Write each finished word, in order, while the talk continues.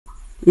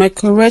My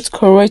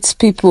correct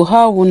people,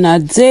 how una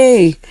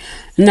dey?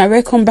 Now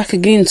welcome back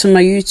again to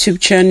my YouTube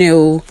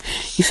channel.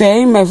 If you're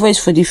hearing my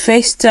voice for the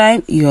first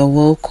time, you're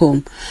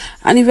welcome.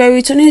 And if you're a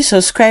returning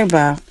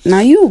subscriber,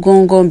 now you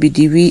gonna be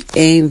the real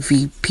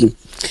MVP.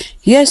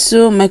 Yes,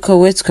 so my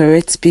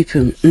correct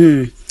people.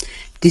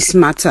 This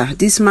matter,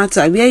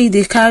 where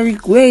they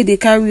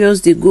carry us,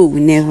 they go, we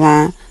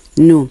never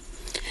know.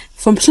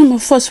 From some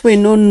of us we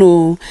don't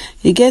know,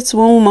 you get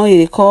one woman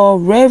they call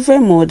Rev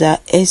Mother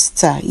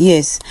Esther.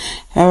 Yes,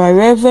 our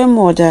Rev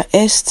Mother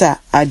Esther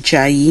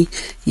Ajayi.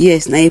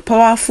 Yes, now a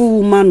powerful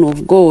woman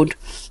of God.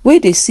 Where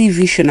they see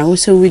vision, and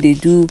also where they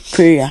do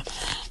prayer.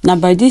 Now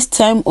by this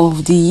time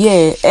of the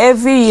year,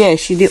 every year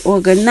she they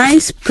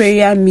organize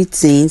prayer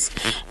meetings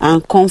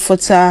and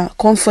comforter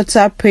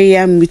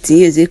prayer meeting.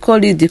 Yes, they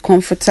call it the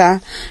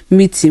comforter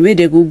meeting, where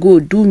they go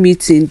do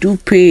meeting, do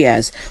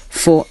prayers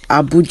for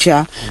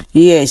Abuja.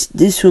 Yes,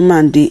 this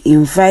woman they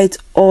invite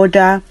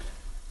other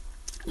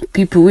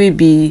people will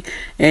be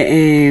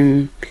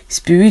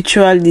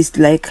spiritualists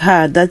like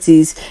her, that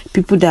is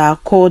people that are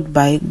called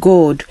by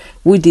God,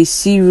 with the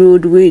see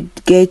road,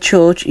 with get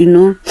church,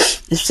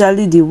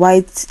 especially the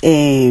white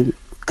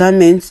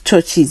garment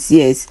churches.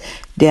 Yes,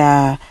 they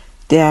are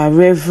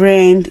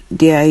reverend,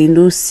 they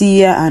are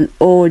seer and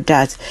all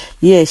that.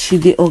 Yes, she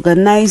they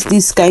organize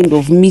this kind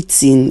of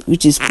meeting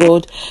which is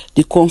called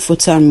the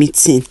comforter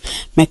meeting.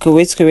 My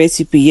correct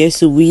people. Yes,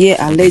 so we here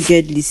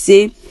allegedly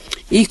say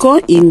he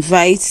can't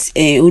invite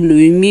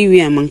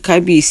olorimariam and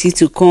Kabiyesi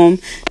to come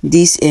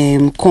this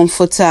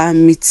comforter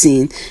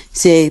meeting.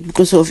 Say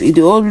because of it,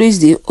 they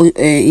always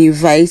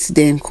invite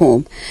them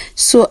come.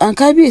 So and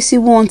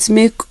Kabiyesi wants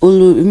make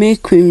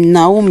Queen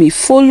Naomi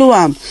follow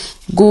him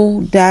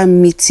go that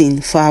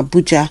meeting for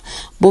Abuja,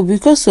 but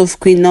because of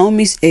Queen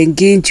Naomi's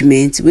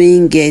engagement,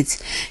 when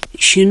get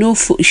she no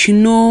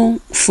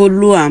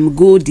follow am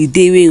go the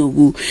day when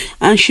go,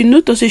 and she no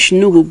to say she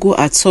no go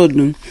at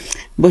all.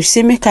 But she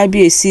say make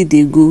Kabiyesi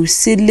they go,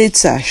 say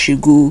later she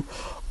go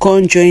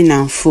come join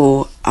am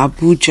for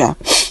Abuja.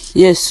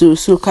 Yes, so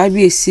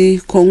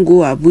Kabiyesi come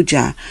go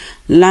Abuja,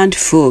 land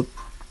for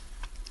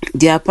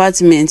the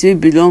apartment we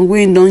belong,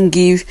 we don't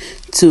give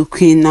to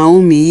Queen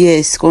Naomi.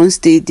 Yes, come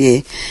stay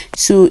there.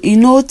 So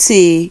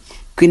say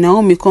Queen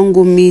Naomi can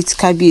go meet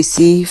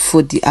Kabiyesi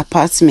for the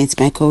apartment.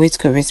 My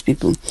correct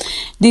people.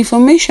 The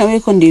information we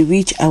can they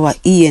reach our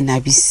ear na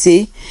be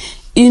say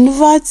in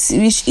fact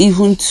reach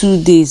even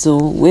 2 days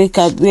or wake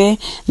up where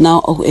now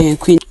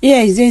Queen.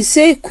 Yes, they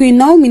say Queen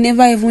Naomi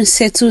never even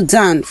settled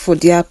down for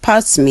the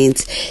apartment.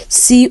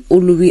 See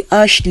Olori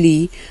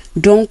Ashley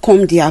don't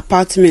come the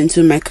apartment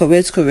to my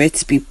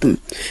correct people.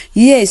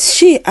 Yes,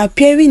 she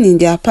appearing in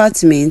the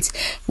apartment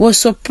was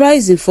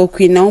surprising for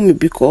Queen Naomi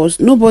because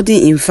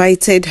nobody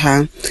invited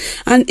her,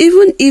 and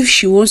even if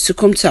she wants to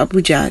come to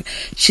Abuja,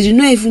 she did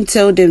not even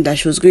tell them that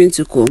she was going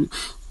to come,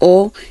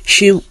 or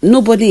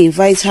nobody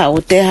invites her or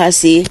tell her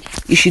say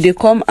you should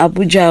come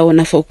Abuja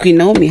or for Queen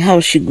Naomi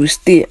house she go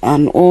stay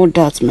and all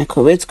that. My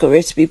correct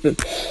people.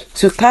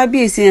 So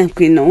Kabiyesi and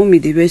Queen Naomi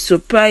they were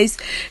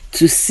surprised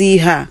to see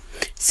her.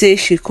 Say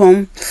she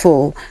come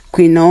for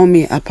Queen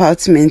Naomi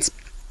apartment.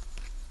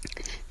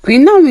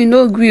 Queen Naomi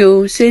no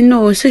agree. Say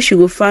no, say she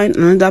go find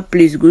another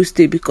place go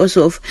stay because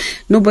of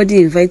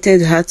nobody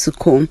invited her to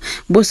come.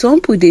 But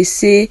some people they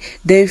say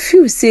they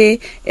feel say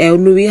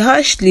Olori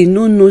Ashley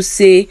no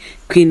say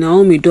Queen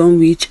Naomi don't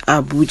reach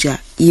Abuja.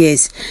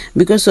 Yes,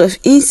 because of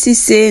Insi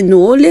say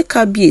no only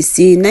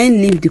Kabiyesi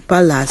 9 leave the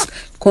palace,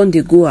 come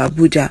they go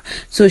Abuja.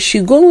 So she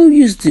go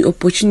use the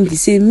opportunity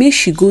say make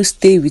she go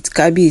stay with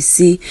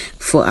Kabiyesi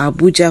for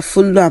Abuja,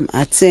 follow am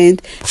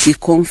attend the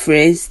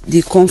conference,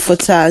 the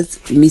comforters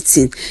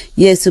meeting.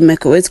 Yes, so my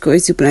correct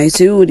people, I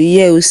say the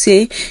year will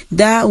say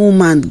that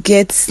woman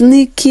get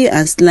sneaky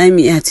and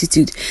slimy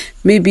attitude.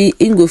 Maybe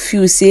Ingo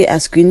feel say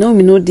as Queen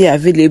Naomi no dey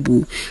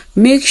available,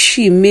 make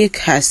she make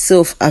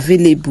herself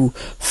available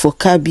for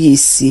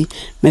Kabiyesi.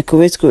 My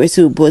correct,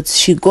 but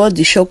she got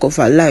the shock of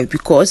her life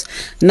because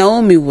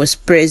Naomi was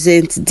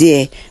present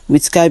there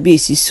with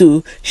Kabiyesi,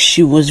 so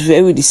she was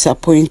very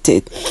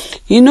disappointed.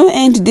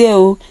 End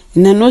there.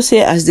 I know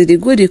say as they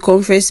go the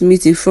conference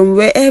meeting from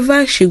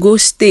wherever she go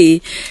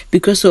stay,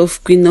 because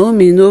of Queen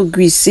Naomi no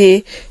agree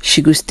say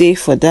she go stay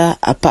for that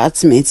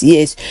apartment.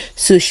 Yes,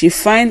 so she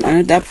find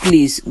another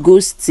place go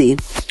stay,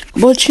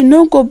 but she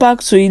no go back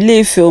to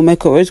Ile-Ife. My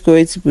correct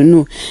people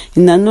know. I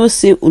know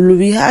say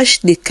Olori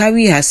Ashley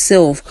carry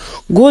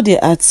herself go dey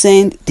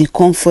attend the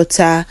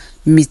comforter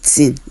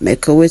meeting. My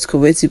correct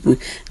people,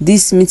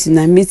 this meeting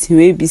a meeting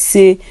where be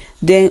say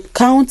then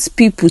count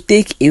people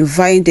take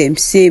invite them,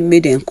 say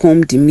make them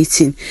come the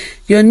meeting.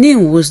 Your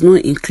name was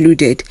not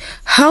included.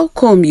 How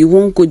come you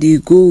won't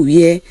go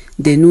where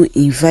they no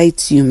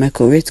invite you? My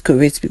correct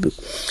people,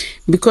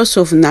 because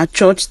of na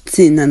church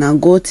thing and a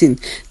God thing,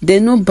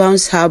 they no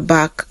bounce her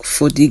back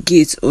for the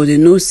gate, or they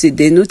no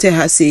tell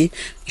her say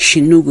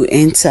she no go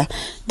enter.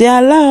 They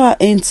allow her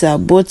enter,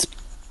 but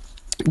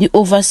the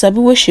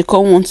oversabi wey she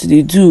come want to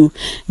dey do,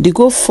 dey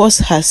go force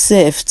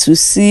herself to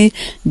see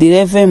the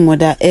Reverend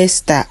Mother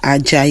Esther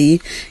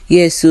Ajayi.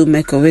 Yes, so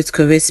my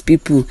correct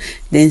people,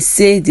 then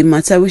say the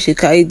matter wey she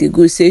carry dey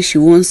go, say she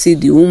won't see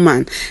the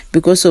woman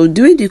because of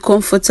doing the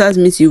comforters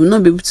meeting. You will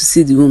not be able to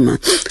see the woman,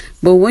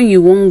 but when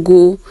you won't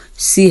go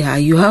see her,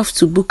 you have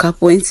to book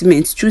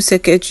appointment through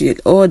secretary,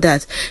 all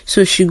that.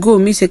 So she go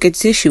meet secretary,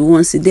 say she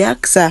won't see. They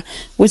ask her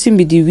wetin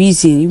be the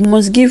reason. You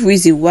must give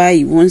reason why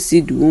you won't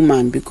see the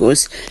woman,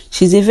 because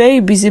she's a very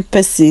busy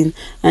person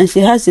and she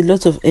has a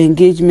lot of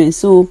engagement.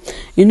 So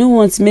you don't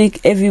want to make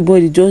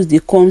everybody just they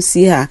come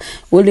see her.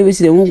 Only way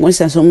they won't want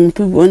some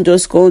people won't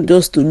just call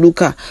just to look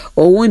her,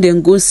 or when they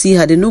go see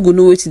her, they no go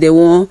know what they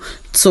want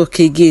talk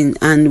again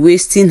and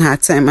wasting her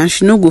time, and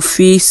she no go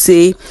feel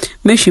say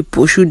make she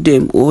pursue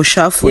them or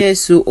shout for them.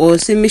 So or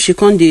say make she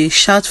come dey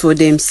shout for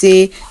them,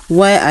 say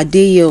why are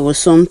they here or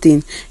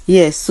something.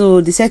 Yes, so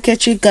the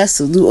secretary got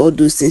to do all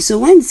those things. So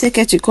when the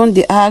secretary come,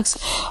 they ask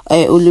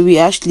Olori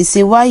Ashley,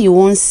 say why you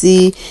won't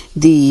see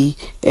the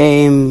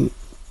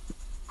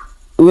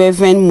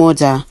Reverend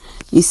Mother.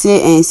 He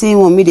say and say he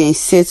want me to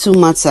settle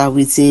matter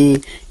with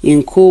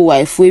in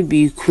co-wife wey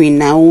be Queen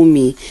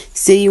Naomi.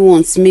 Say he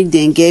wants make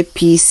them get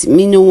peace.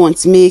 Me no want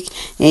to make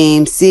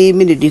say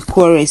me the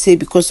quarrel. Say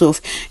because of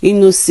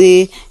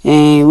say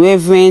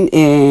Reverend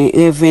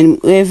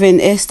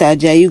Esther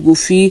Ajayi go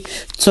fit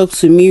talk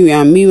to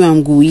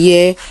Mariam go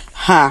hear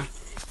her.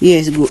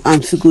 Yes, go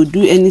and she go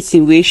do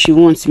anything where she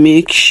wants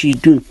make she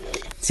do.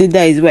 Say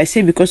that is why.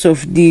 Say because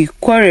of the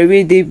quarrel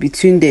wey dey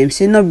between them.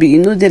 Say not be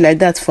they like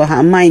that for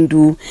her mind.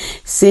 Do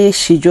say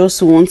she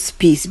just wants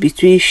peace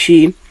between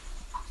she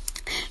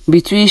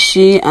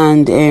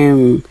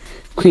and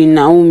Queen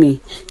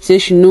Naomi. Say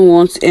she no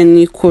wants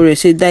any quarrel.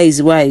 Say that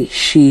is why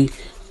she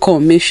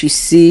come make she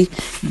see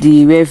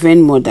the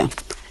Reverend Mother.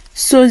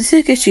 So the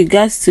secretary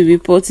got to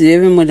report to the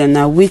Reverend Mother.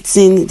 Now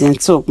waiting then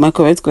talk. My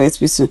correct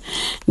person.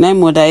 Now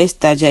Mother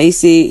Esther Ajayi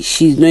say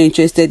she's not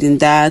interested in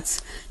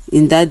that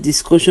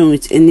discussion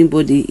with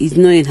anybody. It's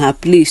not in her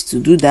place to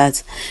do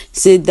that.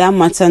 Say that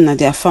matter na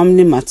their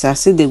family matter.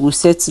 Say they go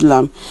settle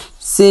them.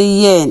 Say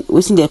yeah,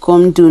 wetin they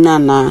come do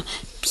now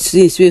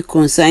since we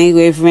concern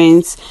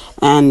reverends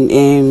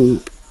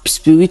and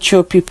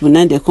spiritual people,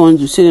 now they come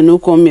do. Say they no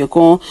come here,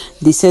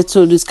 they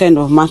settle this kind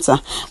of matter.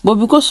 But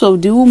because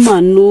of the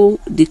woman know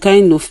the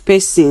kind of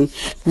person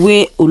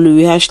where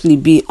Olori Ashley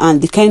be and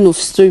the kind of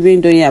story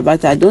we don't hear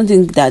about her, I don't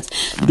think that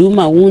the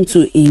woman want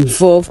to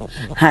involve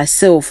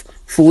herself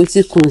for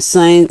wetin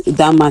concern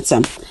that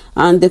matter.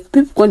 And the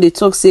people when they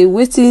talk say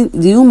waiting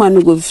the woman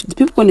no go. The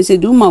people when they say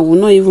the woman will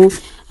not even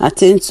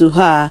attend to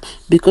her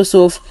because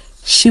of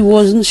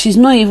she's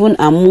not even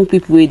among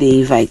people where they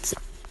invite.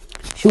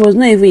 She was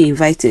not even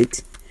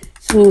invited.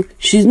 So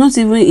she's not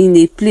even in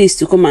a place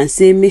to come and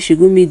say make she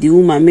go meet the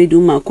woman, make the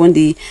woman come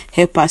dey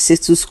help her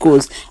settle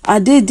scores. Are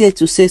they there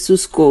to settle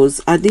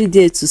scores? Are they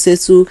there to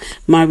settle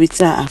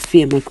marital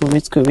affair? My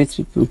correct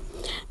people.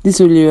 This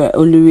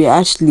Olori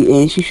Ashley,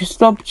 and she should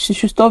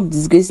stop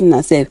disgracing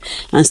herself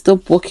and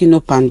stop walking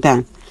up and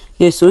down.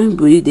 Yes, so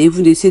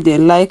they say they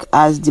like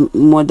as the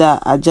Mother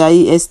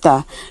Ajayi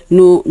Esther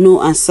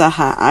no answer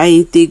her.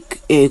 I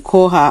take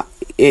call her,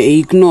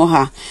 ignore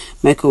her.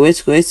 My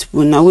correct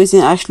people. Now waiting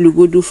Ashley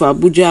go do for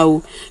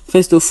Abuja.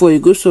 First of all, you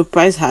go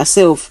surprise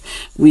herself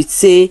with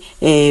say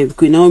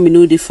Queen Naomi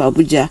no dey for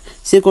Abuja.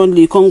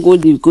 Secondly, you can't go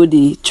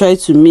dey try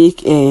to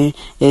make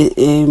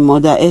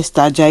Mother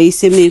Esther Ajayi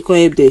say make her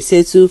help them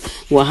settle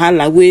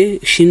wahala wey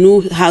she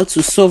know how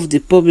to solve the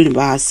problem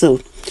by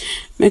herself.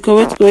 My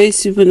correct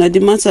people, na the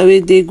matter wey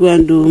dey go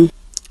and do.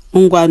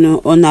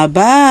 Ungwano, ona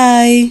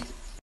bye.